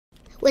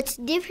What's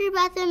different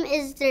about them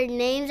is their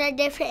names are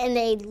different and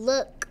they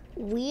look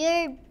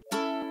weird.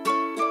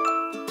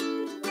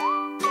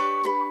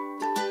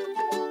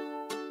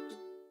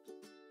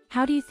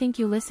 How do you think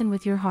you listen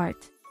with your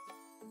heart?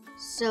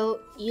 So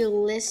you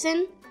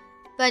listen,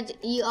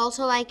 but you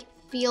also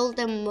feel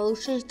the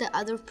emotions the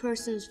other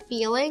person's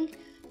feeling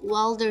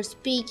while they're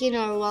speaking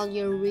or while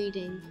you're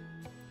reading.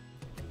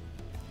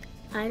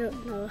 I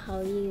don't know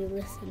how you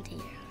listen to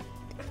your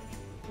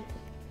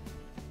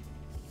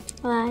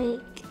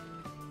heart.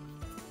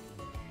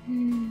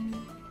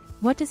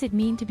 What does it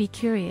mean to be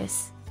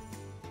curious?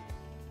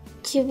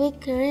 To be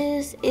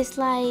curious is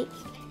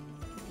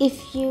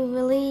if you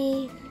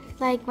really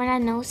want to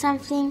know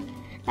something,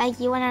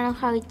 you want to know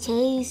how it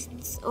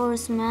tastes or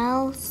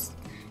smells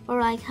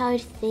or how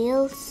it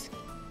feels.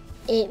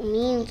 It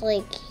means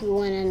you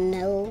want to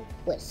know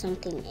what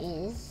something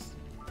is.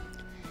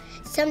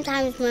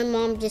 Sometimes my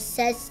mom just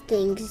says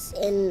things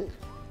and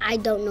I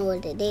don't know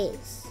what it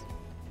is.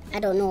 I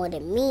don't know what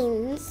it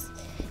means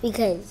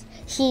because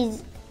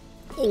she's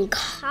in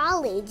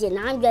college and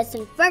I'm just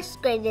in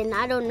first grade and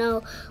I don't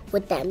know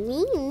what that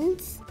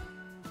means.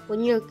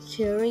 When you're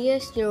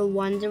curious, you're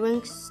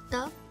wondering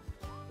stuff.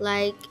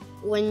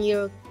 When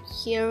you're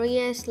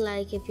curious,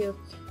 if you're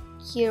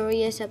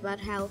curious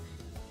about how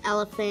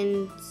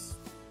elephants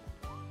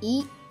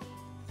eat,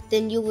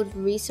 then you would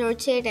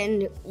research it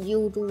and you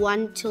would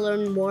want to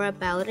learn more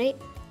about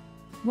it.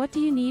 What do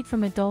you need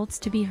from adults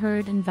to be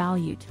heard and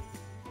valued?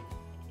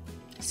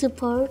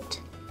 Support.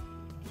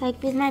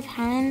 With my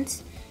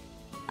parents,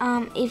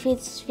 if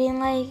it's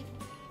been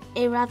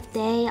a rough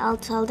day, I'll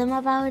tell them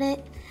about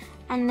it.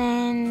 And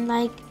then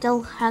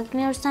they'll hug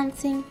me or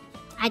something.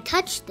 I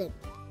touch them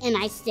and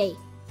I say,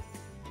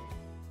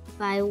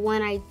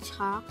 when I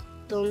talk,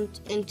 don't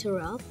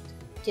interrupt,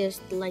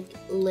 just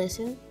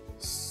listen.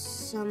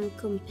 Some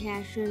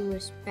compassion,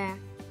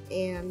 respect,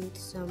 and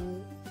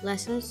some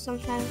lessons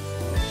sometimes.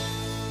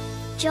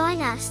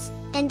 Join us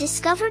and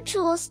discover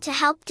tools to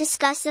help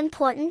discuss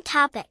important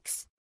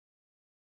topics.